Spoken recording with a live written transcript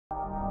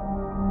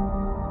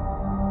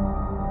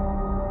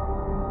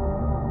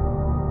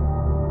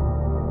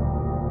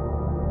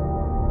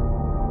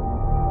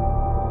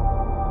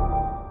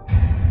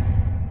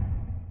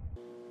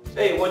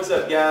Hey, what's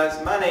up guys?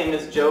 My name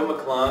is Joe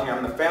McClung.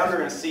 I'm the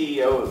founder and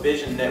CEO of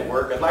Vision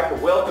Network. I'd like to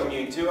welcome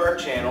you to our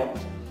channel.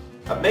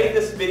 I've made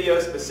this video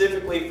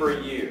specifically for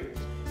you.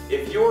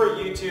 If you're a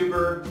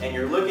YouTuber and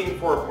you're looking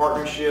for a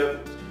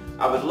partnership,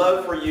 I would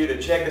love for you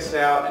to check us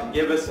out and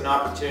give us an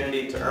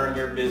opportunity to earn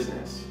your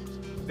business.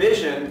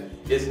 Vision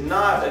is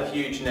not a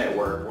huge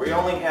network. We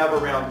only have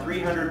around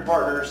 300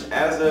 partners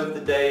as of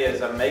the day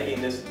as I'm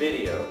making this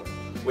video,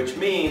 which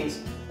means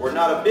we're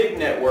not a big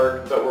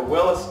network, but we're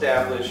well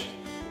established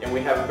and we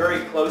have a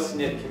very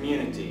close-knit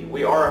community.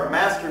 We are a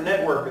master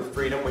network with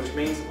Freedom, which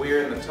means we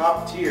are in the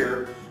top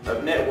tier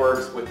of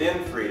networks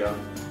within Freedom.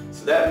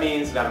 So that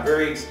means that I'm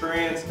very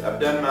experienced. I've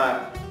done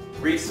my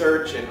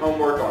research and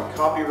homework on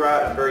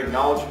copyright. I'm very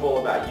knowledgeable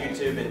about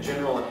YouTube in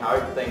general and how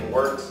everything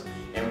works.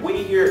 And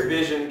we here at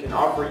Vision can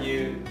offer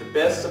you the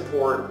best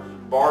support,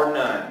 bar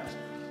none.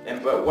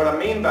 But what I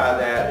mean by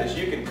that is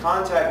you can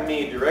contact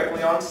me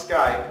directly on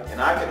Skype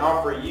and I can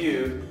offer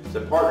you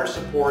the partner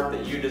support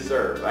that you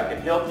deserve. I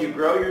can help you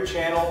grow your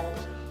channel,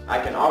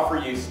 I can offer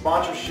you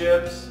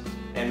sponsorships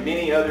and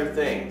many other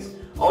things.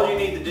 All you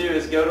need to do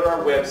is go to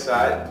our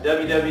website,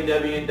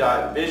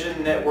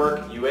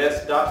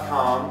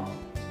 www.visionnetworkus.com,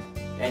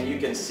 and you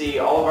can see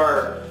all of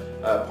our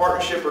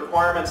partnership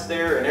requirements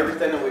there and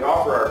everything that we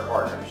offer our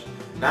partners.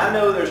 Now I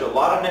know there's a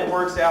lot of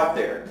networks out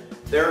there.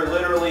 There are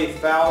literally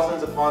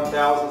thousands upon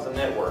thousands of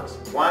networks.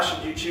 Why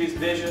should you choose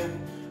Vision?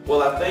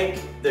 Well, I think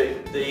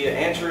the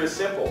answer is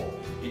simple.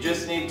 You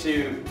just need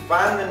to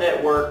find the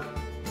network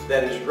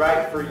that is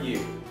right for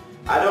you.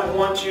 I don't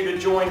want you to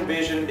join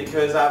Vision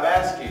because I've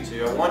asked you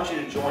to. I want you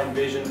to join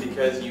Vision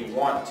because you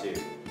want to.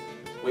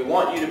 We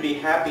want you to be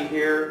happy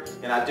here,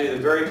 and I do the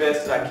very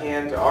best that I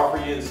can to offer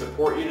you the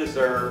support you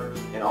deserve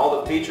and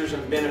all the features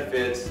and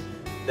benefits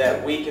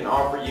that we can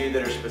offer you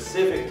that are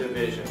specific to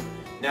Vision.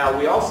 Now,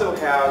 we also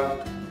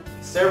have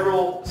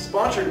several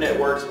sponsored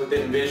networks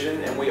within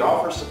Vision, and we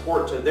offer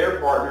support to their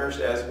partners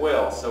as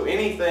well. So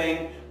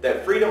anything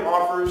that Freedom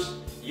offers,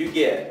 you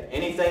get.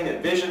 Anything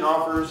that Vision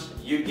offers,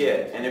 you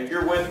get. And if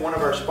you're with one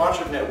of our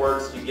sponsored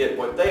networks, you get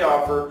what they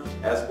offer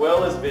as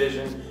well as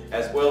Vision,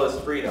 as well as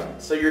Freedom.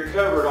 So you're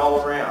covered all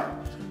around.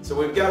 So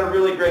we've got a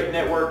really great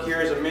network here.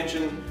 As I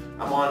mentioned,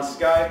 I'm on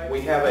Skype.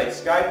 We have a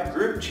Skype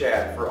group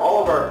chat for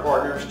all of our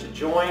partners to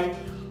join.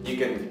 You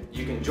can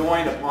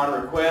join upon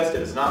request.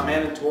 It is not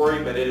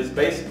mandatory, but it is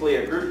basically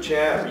a group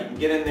chat where you can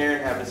get in there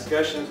and have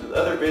discussions with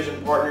other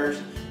Vision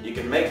partners. You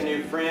can make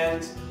new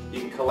friends. You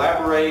can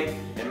collaborate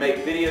and make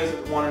videos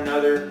with one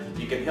another.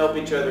 You can help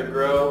each other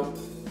grow.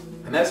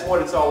 And that's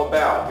what it's all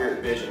about here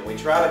at Vision. We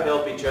try to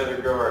help each other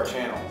grow our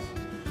channels.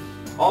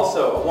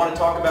 Also, I want to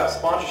talk about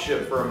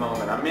sponsorship for a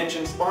moment. I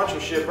mentioned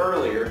sponsorship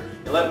earlier,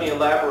 and let me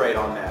elaborate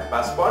on that.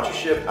 By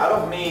sponsorship, I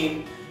don't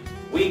mean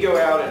we go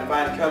out and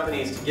find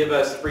companies to give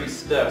us free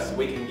stuff so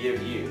we can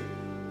give you.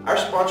 Our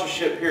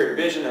sponsorship here at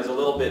Vision is a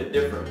little bit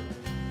different.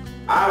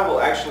 I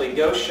will actually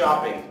go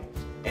shopping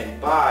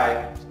and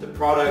buy the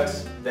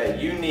products that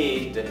you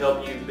need to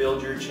help you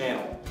build your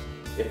channel.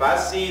 If I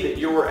see that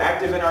you're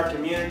active in our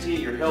community,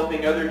 you're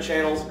helping other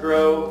channels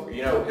grow,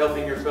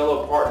 helping your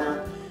fellow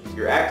partner,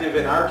 you're active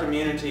in our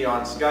community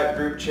on Skype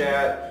group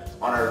chat,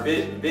 on our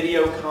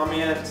video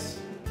comments,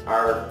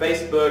 our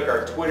Facebook,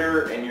 our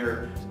Twitter, and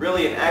you're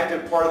really an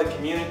active part of the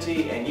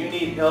community and you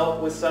need help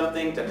with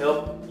something to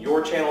help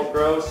your channel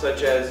grow,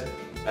 such as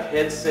a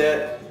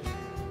headset,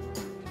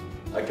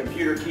 a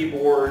computer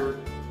keyboard,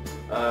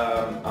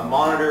 a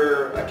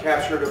monitor, a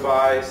capture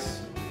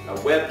device, a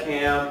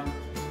webcam,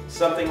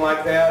 something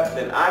like that,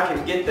 then I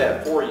can get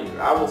that for you.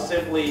 I will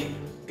simply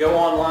go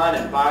online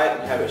and buy it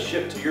and have it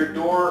shipped to your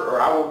door, or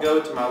I will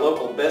go to my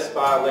local Best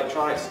Buy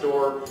electronics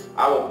store.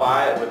 I will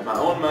buy it with my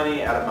own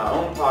money out of my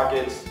own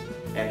pockets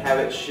and have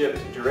it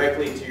shipped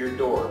directly to your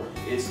door.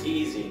 It's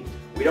easy.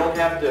 We don't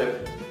have to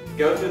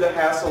go through the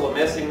hassle of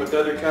messing with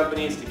other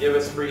companies to give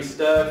us free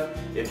stuff.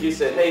 If you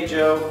said, hey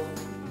Joe,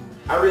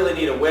 I really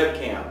need a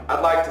webcam.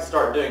 I'd like to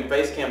start doing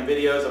face cam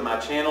videos on my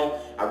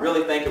channel. I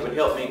really think it would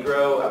help me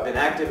grow. I've been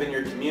active in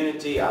your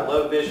community. I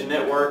love Vision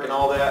Network and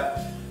all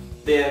that.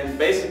 Then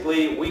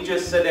basically we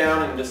just sit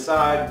down and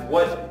decide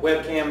what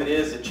webcam it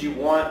is that you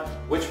want,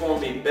 which one will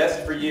be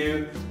best for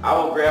you. I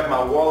will grab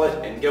my wallet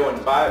and go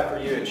and buy it for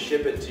you and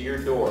ship it to your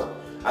door.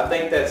 I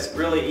think that's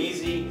really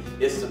easy.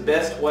 It's the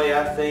best way,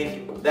 I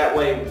think. That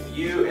way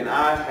you and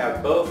I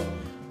have both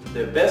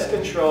the best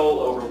control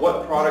over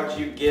what product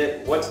you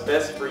get, what's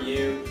best for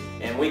you,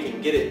 and we can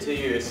get it to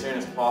you as soon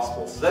as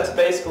possible. So that's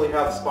basically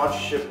how the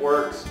sponsorship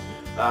works.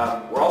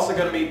 We're also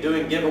going to be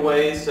doing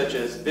giveaways such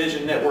as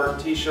Vision Network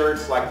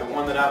t-shirts like the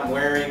one that I'm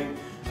wearing,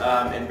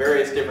 and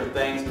various different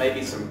things,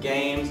 maybe some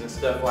games and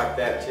stuff like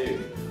that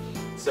too.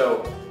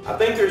 So I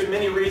think there's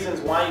many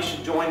reasons why you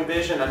should join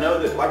Vision. I know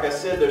that, like I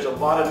said, there's a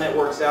lot of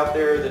networks out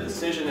there. The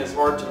decision is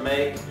hard to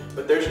make,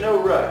 but there's no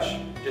rush.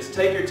 Just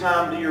take your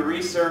time, do your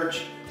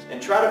research,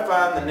 and try to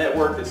find the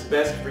network that's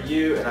best for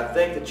you, and I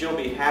think that you'll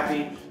be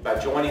happy by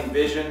joining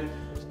Vision.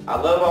 I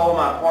love all of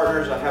my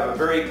partners. I have a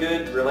very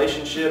good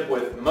relationship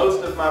with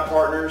most of my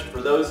partners. For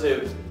those who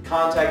have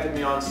contacted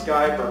me on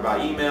Skype or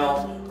by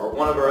email or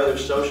one of our other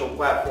social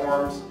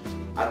platforms.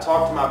 I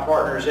talk to my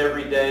partners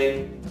every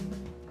day.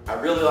 I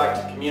really like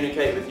to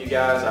communicate with you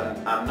guys.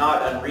 I'm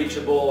not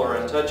unreachable or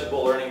untouchable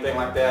or anything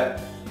like that.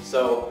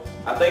 So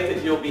I think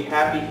that you'll be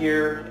happy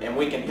here, and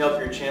we can help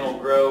your channel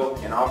grow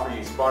and offer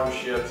you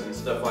sponsorships and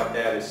stuff like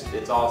that.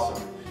 It's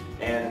awesome.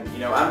 And you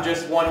know, I'm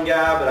just one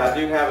guy, but I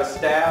do have a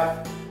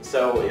staff.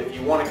 So if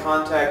you want to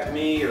contact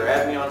me or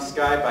add me on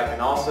Skype, I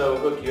can also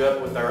hook you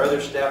up with our other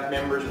staff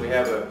members. We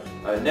have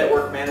a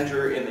network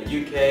manager in the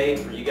UK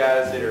for you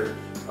guys that are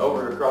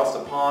over across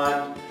the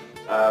pond.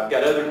 I've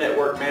got other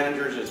network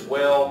managers as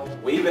well.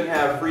 We even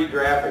have free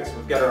graphics.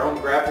 We've got our own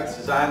graphics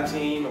design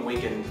team, and we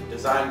can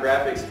design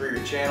graphics for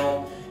your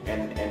channel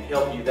and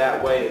help you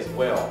that way as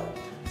well.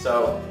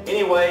 So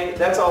anyway,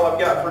 that's all I've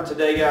got for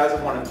today, guys.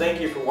 I want to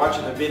thank you for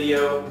watching the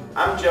video.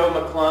 I'm Joe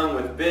McClung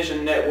with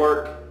Vision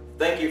Network.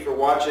 Thank you for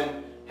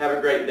watching. Have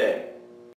a great day.